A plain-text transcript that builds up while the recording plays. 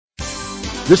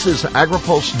This is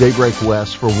AgriPulse Daybreak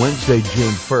West for Wednesday,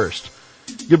 June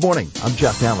 1st. Good morning. I'm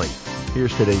Jeff Nally.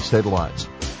 Here's today's headlines.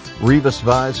 Rivas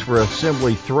vies for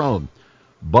Assembly throne.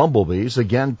 Bumblebees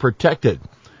again protected.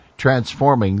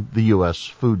 Transforming the U.S.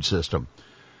 food system.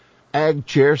 Ag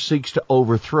Chair seeks to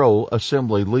overthrow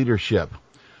Assembly leadership.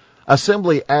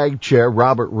 Assembly Ag Chair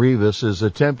Robert Rivas is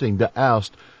attempting to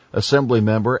oust Assembly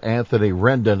member Anthony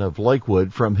Rendon of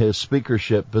Lakewood from his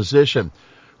speakership position.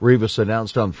 Rivas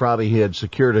announced on Friday he had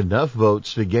secured enough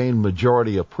votes to gain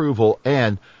majority approval,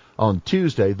 and on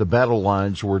Tuesday the battle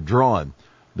lines were drawn.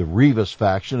 The Rivas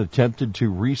faction attempted to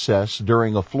recess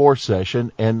during a floor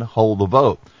session and hold the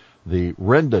vote. The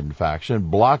Rendon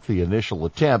faction blocked the initial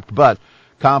attempt, but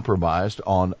compromised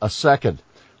on a second.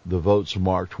 The votes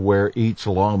marked where each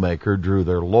lawmaker drew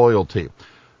their loyalty.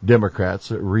 Democrats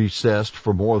recessed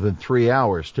for more than 3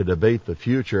 hours to debate the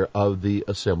future of the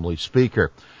Assembly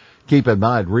Speaker. Keep in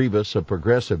mind, Rivas, a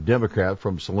progressive Democrat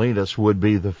from Salinas, would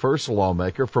be the first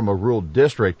lawmaker from a rural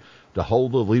district to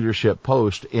hold the leadership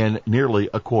post in nearly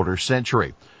a quarter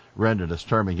century. Rendon is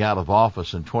terming out of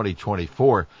office in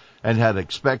 2024 and had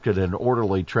expected an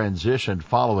orderly transition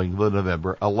following the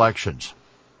November elections.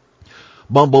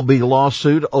 Bumblebee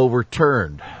lawsuit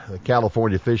overturned. The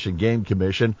California Fish and Game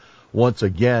Commission once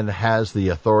again has the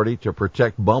authority to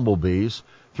protect bumblebees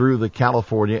through the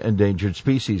California Endangered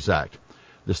Species Act.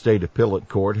 The state appellate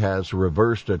court has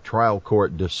reversed a trial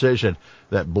court decision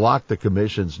that blocked the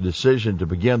commission's decision to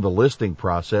begin the listing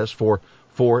process for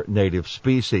 4 native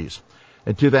species.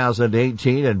 In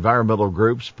 2018, environmental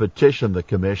groups petitioned the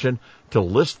commission to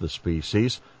list the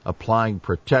species, applying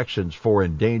protections for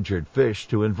endangered fish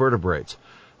to invertebrates.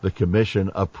 The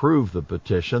commission approved the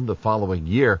petition the following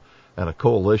year, and a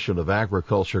coalition of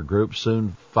agriculture groups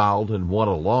soon filed and won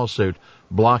a lawsuit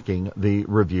blocking the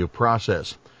review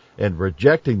process. In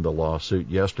rejecting the lawsuit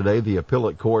yesterday, the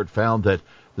appellate court found that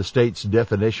the state's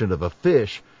definition of a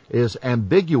fish is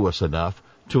ambiguous enough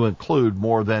to include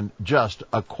more than just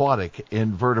aquatic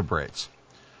invertebrates.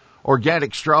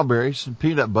 Organic strawberries and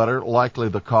peanut butter likely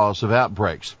the cause of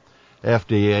outbreaks.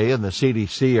 FDA and the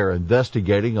CDC are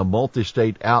investigating a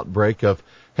multi-state outbreak of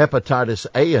hepatitis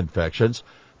A infections,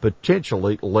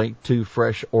 potentially linked to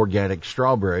fresh organic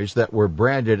strawberries that were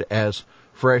branded as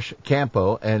Fresh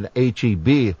Campo and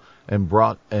HEB and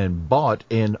bought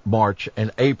in March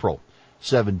and April.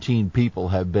 17 people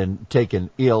have been taken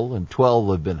ill and 12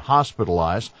 have been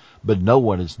hospitalized, but no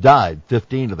one has died.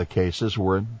 15 of the cases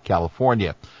were in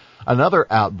California. Another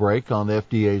outbreak on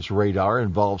FDA's radar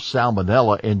involves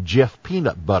salmonella in Jif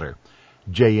peanut butter.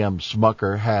 J.M.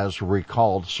 Smucker has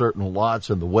recalled certain lots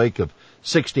in the wake of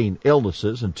 16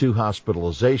 illnesses and 2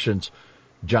 hospitalizations.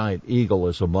 Giant Eagle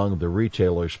is among the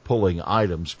retailers pulling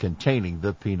items containing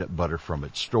the peanut butter from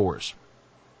its stores.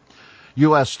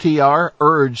 USTR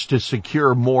urged to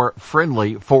secure more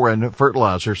friendly foreign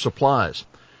fertilizer supplies.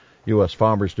 U.S.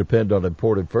 farmers depend on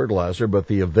imported fertilizer, but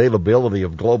the availability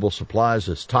of global supplies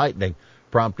is tightening,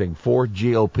 prompting 4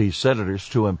 GOP senators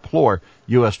to implore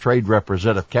U.S. Trade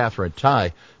Representative Katherine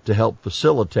Tai to help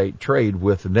facilitate trade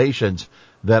with nations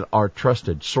that are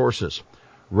trusted sources.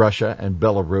 Russia and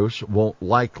Belarus won't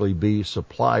likely be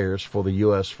suppliers for the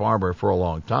U.S. farmer for a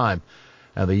long time,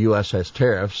 and the U.S. has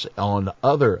tariffs on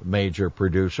other major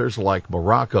producers like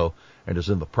Morocco and is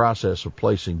in the process of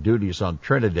placing duties on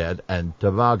Trinidad and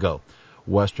Tobago.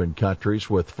 Western countries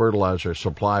with fertilizer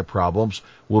supply problems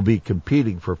will be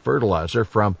competing for fertilizer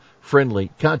from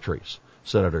friendly countries.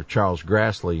 Senator Charles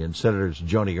Grassley and Senators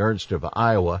Joni Ernst of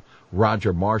Iowa,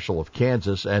 Roger Marshall of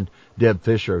Kansas, and Deb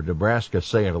Fisher of Nebraska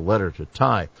say in a letter to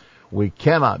Tai, "We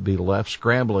cannot be left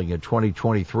scrambling in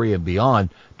 2023 and beyond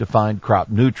to find crop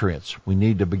nutrients. We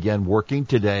need to begin working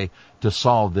today to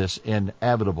solve this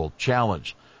inevitable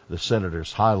challenge." The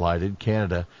senators highlighted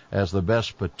Canada as the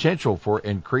best potential for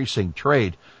increasing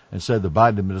trade and said the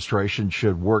Biden administration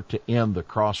should work to end the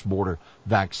cross-border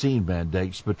vaccine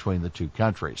mandates between the two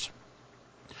countries.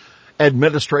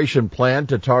 Administration plan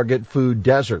to target food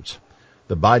deserts.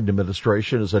 The Biden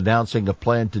administration is announcing a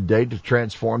plan today to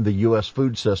transform the U.S.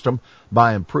 food system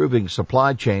by improving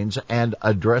supply chains and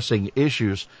addressing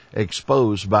issues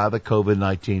exposed by the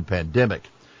COVID-19 pandemic.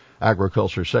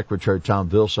 Agriculture Secretary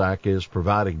Tom Vilsack is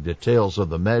providing details of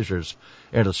the measures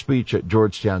in a speech at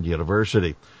Georgetown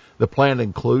University. The plan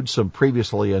includes some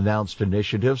previously announced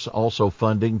initiatives, also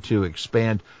funding to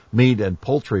expand meat and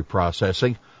poultry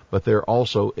processing, but there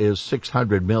also is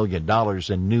 $600 million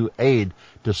in new aid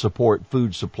to support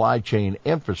food supply chain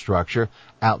infrastructure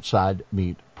outside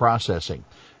meat processing.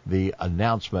 The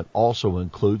announcement also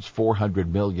includes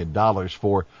 $400 million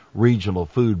for regional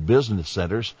food business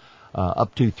centers,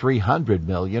 up to $300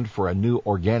 million for a new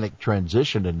organic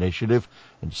transition initiative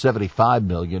and $75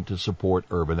 million to support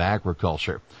urban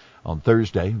agriculture. On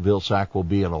Thursday, Vilsack will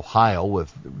be in Ohio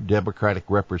with Democratic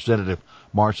Representative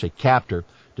Marcy Kaptur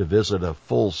to visit a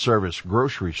full-service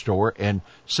grocery store in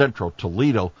central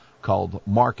Toledo called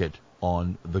Market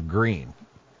on the Green.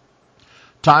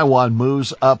 Taiwan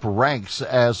moves up ranks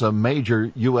as a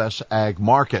major U.S. ag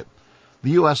market.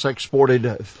 The U.S. exported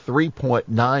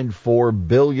 $3.94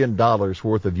 billion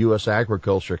worth of U.S.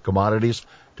 agriculture commodities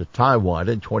to Taiwan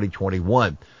in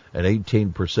 2021, an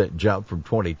 18% jump from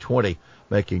 2020,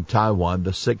 making Taiwan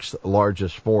the sixth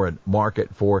largest foreign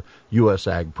market for U.S.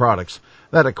 ag products.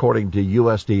 That according to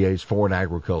USDA's Foreign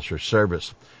Agriculture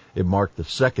Service. It marked the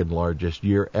second largest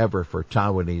year ever for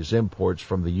Taiwanese imports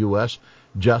from the U.S.,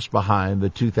 just behind the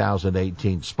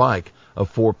 2018 spike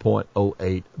of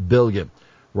 $4.08 billion.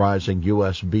 Rising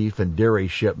U.S. beef and dairy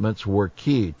shipments were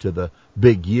key to the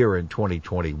big year in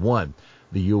 2021.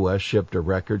 The U.S. shipped a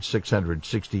record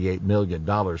 $668 million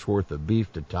worth of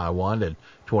beef to Taiwan in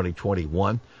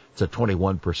 2021. It's a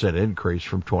 21% increase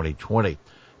from 2020.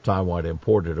 Taiwan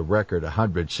imported a record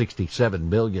 $167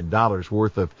 million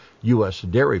worth of U.S.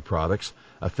 dairy products,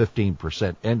 a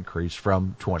 15% increase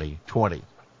from 2020.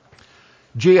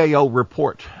 GAO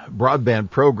report, broadband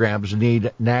programs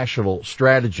need national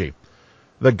strategy.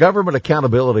 The Government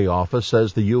Accountability Office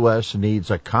says the U.S. needs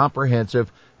a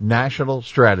comprehensive national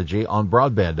strategy on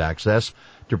broadband access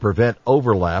to prevent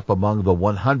overlap among the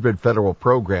 100 federal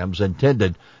programs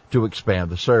intended to expand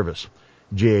the service.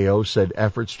 GAO said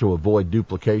efforts to avoid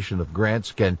duplication of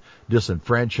grants can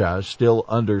disenfranchise still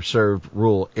underserved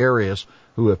rural areas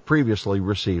who have previously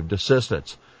received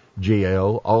assistance.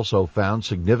 GAO also found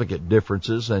significant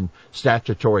differences in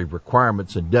statutory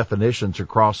requirements and definitions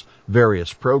across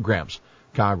various programs.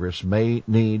 Congress may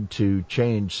need to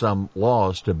change some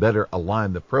laws to better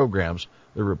align the programs,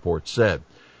 the report said.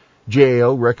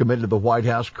 GAO recommended the White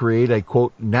House create a,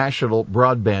 quote, national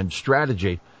broadband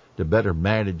strategy to better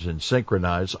manage and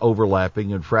synchronize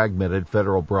overlapping and fragmented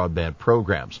federal broadband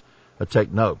programs.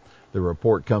 Take note, the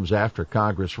report comes after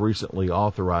Congress recently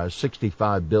authorized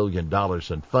 $65 billion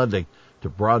in funding to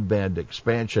broadband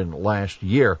expansion last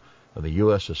year. The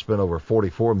U.S. has spent over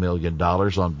 $44 million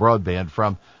on broadband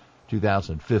from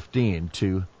 2015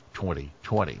 to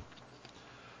 2020.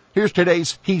 Here's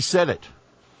today's He Said It.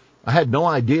 I had no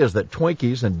ideas that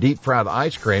Twinkies and deep-fried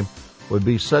ice cream would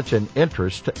be such an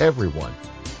interest to everyone.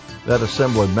 That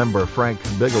Assembly member Frank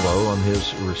Bigelow on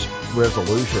his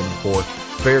resolution for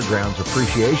Fairgrounds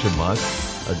Appreciation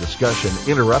Month, a discussion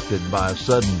interrupted by a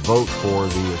sudden vote for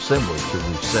the Assembly to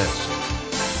recess.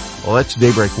 Well, that's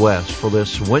Daybreak West for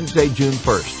this Wednesday, June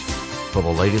 1st. For the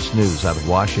latest news out of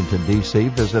Washington, D.C.,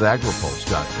 visit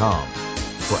agripulse.com.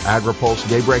 For AgriPulse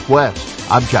Daybreak West,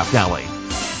 I'm Jeff Nally.